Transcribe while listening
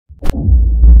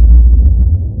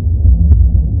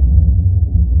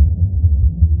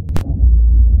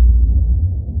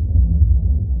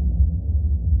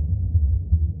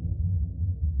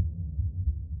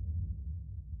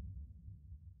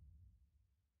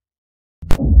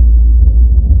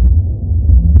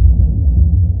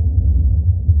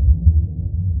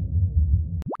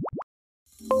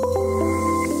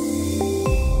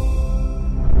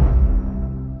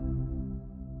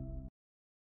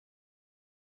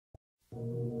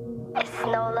It's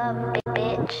no love,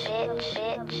 bitch.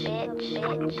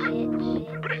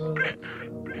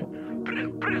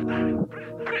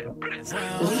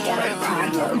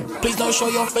 Please don't show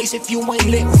your face if you ain't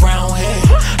lit round here.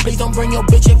 Please don't bring your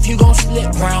bitch if you gon'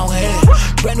 slip round here.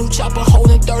 Brand new chopper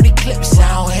holding 30 clips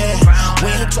out here. We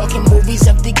ain't talking movies,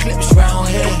 empty clips round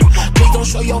here. Please don't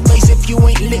show your face if you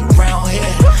ain't lit round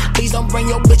here. Please don't bring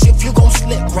your bitch if you gon'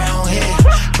 slip round here.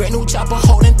 Brand new chopper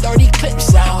holding 30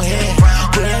 clips out here.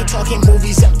 We ain't talking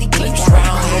movies, empty clips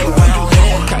round here.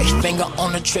 Okay, finger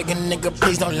on the trigger, nigga,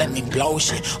 please don't let me blow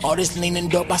shit. All this leaning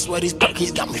dope, I swear these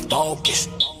perkies got me focused.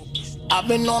 I've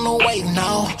been on the wave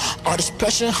now. All this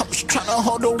pressure, I'm just tryna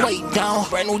hold the weight down.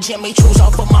 Brand new Jimmy Choos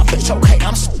off of my bitch, okay,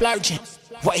 I'm splurging.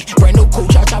 Wait, brand new cool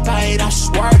chop, I paid, I'm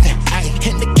swerving. Ayy,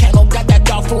 in the kennel, got that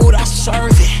dog food, I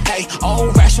serve it. Ayy,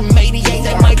 old rash from 88,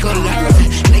 they Michael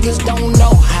Irvin. Niggas don't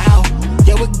know how,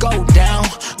 yeah, we go down.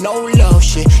 No love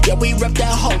shit, yeah, we rep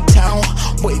that whole town.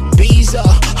 With bees up,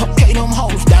 okay, them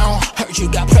hoes down. Heard you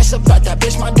got press about that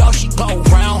bitch, my dog, she go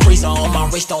round. Freezer on my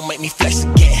wrist, don't make me flex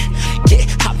again. Yeah,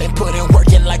 I've been putting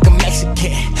work in like a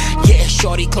Mexican. Yeah,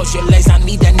 shorty, close your legs, I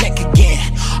need that neck again.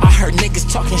 I heard niggas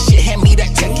talking shit, hand me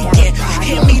that tech again.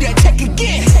 Hand me that tech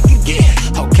again.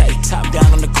 Yeah, okay, top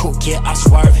down on the coupe, yeah, I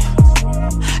swerve it.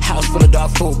 House full of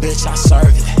dog food, bitch, I serve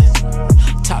it.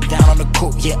 Top down on the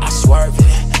coupe, yeah, I swerve it.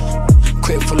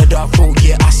 Crib full of dog food,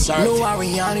 yeah, I serve it. New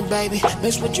Ariani, baby,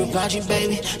 mix with Givenchy,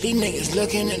 baby. These niggas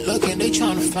looking and looking, they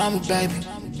tryna find me, baby.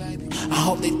 I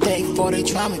hope they think before they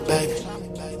try me, baby.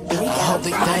 I hope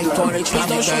they think before they try me,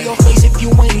 baby. Please don't show your face if you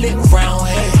ain't lit round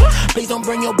here. Please don't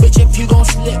bring your bitch if you gon'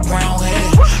 slip round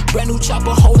here. Brand new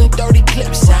chopper holding 30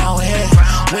 clips out here.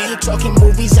 We ain't talking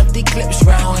movies, empty clips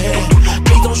round here.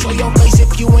 Please don't show your face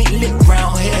if you ain't lit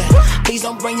round here. Please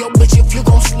don't bring your bitch if you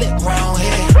gon' slip round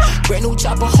here. Brand new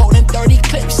chopper holding 30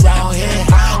 clips out here.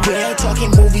 We ain't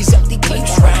talking movies, empty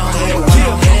clips round here.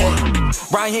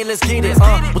 Right here, let's get it,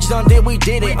 what you done did, we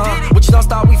did it, what you done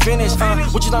start, we finished,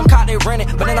 what you done caught, they rent it.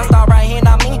 But then I start right here,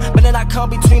 not me, but then I come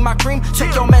between my cream.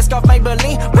 Take your mask off,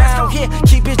 Maybelline, round here,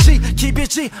 keep it G,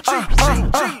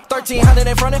 1300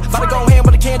 in front of it, about to go hand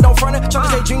with a can, don't front it.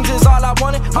 Tryna say dreams is all I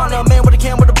wanted, on a man with a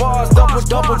can with the bars. Double,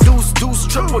 deuce,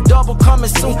 triple, double, coming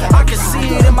soon. I can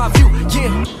see it in my view,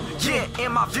 yeah,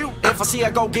 in my view. If I see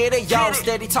I go get it, y'all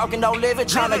steady talking, don't live it.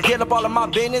 Tryna get up all of my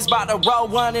business, bout to roll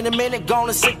one in a minute, gone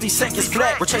in 60 seconds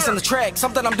flat. We're chasing the track,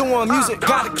 something I'm doing music,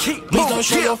 gotta keep moving. Please don't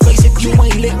show your face if you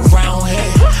ain't lit round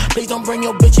here. Please don't bring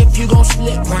your bitch if you gon'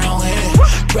 slip round here.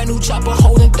 Brand new chopper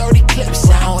holding 30 clips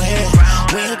out here.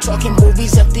 We ain't talking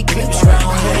movies, empty clips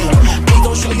round here. Please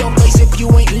don't show your face if you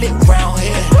ain't lit round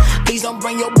here. Please don't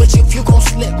bring your bitch if you gon'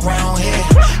 slip round here.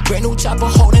 Brand new chopper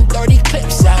holding 30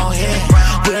 clips out here.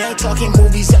 We ain't talking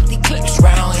movies, empty clips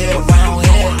round here, round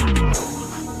here.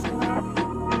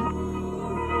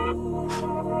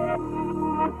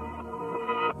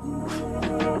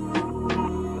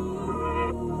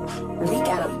 We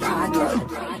got a problem.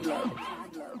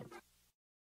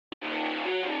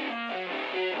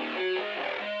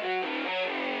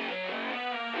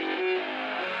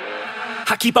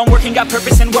 I keep on working, got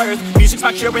purpose and worth. Music's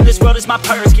my cure and this world is my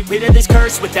purse. Get rid of this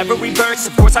curse with every verse.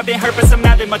 Of course I've been hurt but some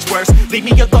have been much worse. Leave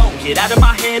me alone, get out of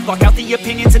my head. Block out the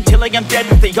opinions until I am dead.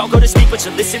 They all go to sleep but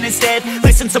you listen instead.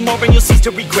 Listen some more and you'll cease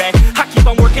to regret. I keep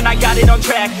on working, I got it on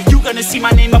track. You gonna see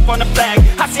my name up on the flag.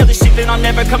 I sail this ship and I'll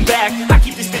never come back. I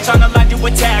keep this bitch on the line to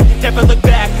attack. Never look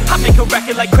back, I make a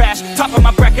record like Crash. Top of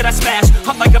my bracket I smash,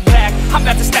 I'm like a pack. I'm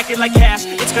about to stack it like cash.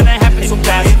 It's gonna happen so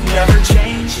fast. Never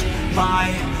change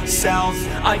myself,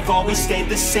 I've always stayed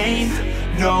the same,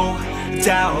 no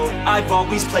doubt. I've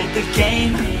always played the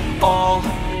game all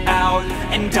out,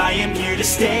 and I am here to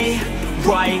stay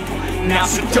right now.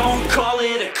 So don't call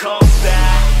it a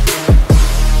comeback.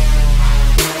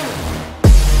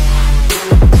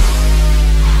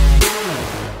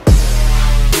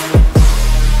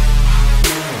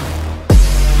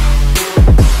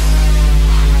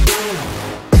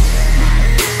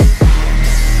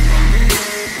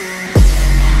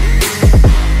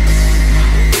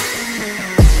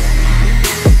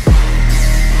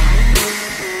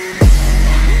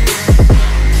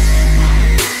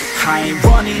 I ain't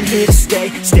running, here to stay,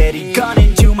 steady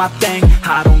gunning, do my thing.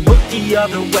 I don't look the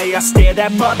other way, I stare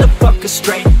that motherfucker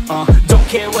straight. Don't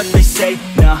care what they say,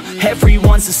 nah,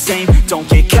 everyone's the same. Don't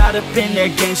get caught up in their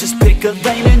games, just pick a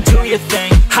lane and do your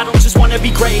thing. I don't just wanna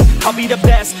be great, I'll be the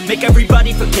best. Make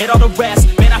everybody forget all the rest.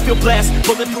 Man, I feel blessed,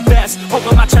 bulletproof vest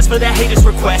over my chest for the haters'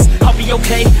 request. I'll be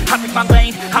okay, I pick my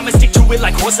lane, I'ma stick to it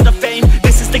like horse of the fame.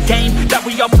 This is the game that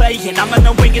we all play, and I'm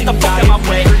gonna win, get the fuck out my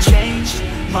way. Never change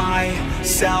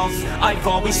myself. I've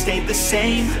always stayed the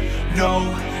same, no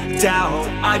doubt.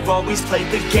 I've always played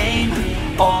the game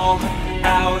all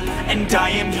out, and I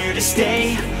am here to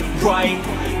stay right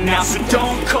now. So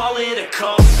don't call it a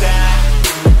comeback.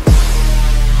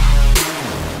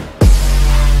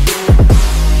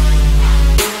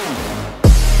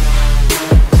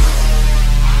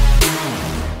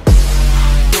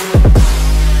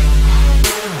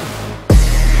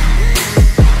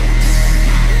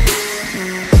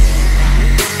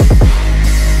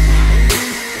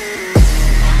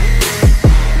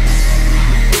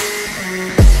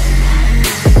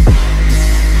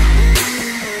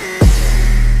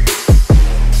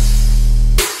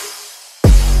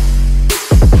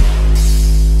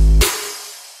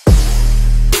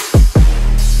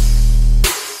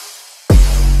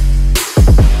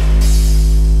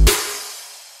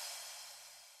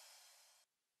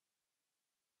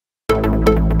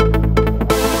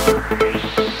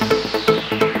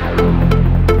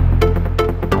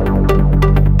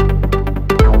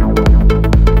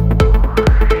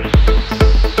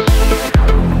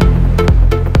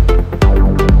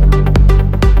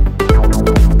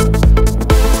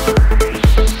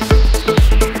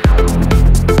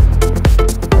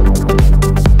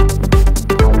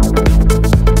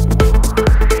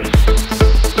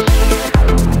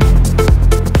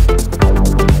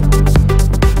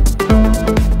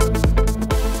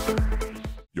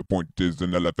 Your point is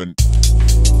an elephant.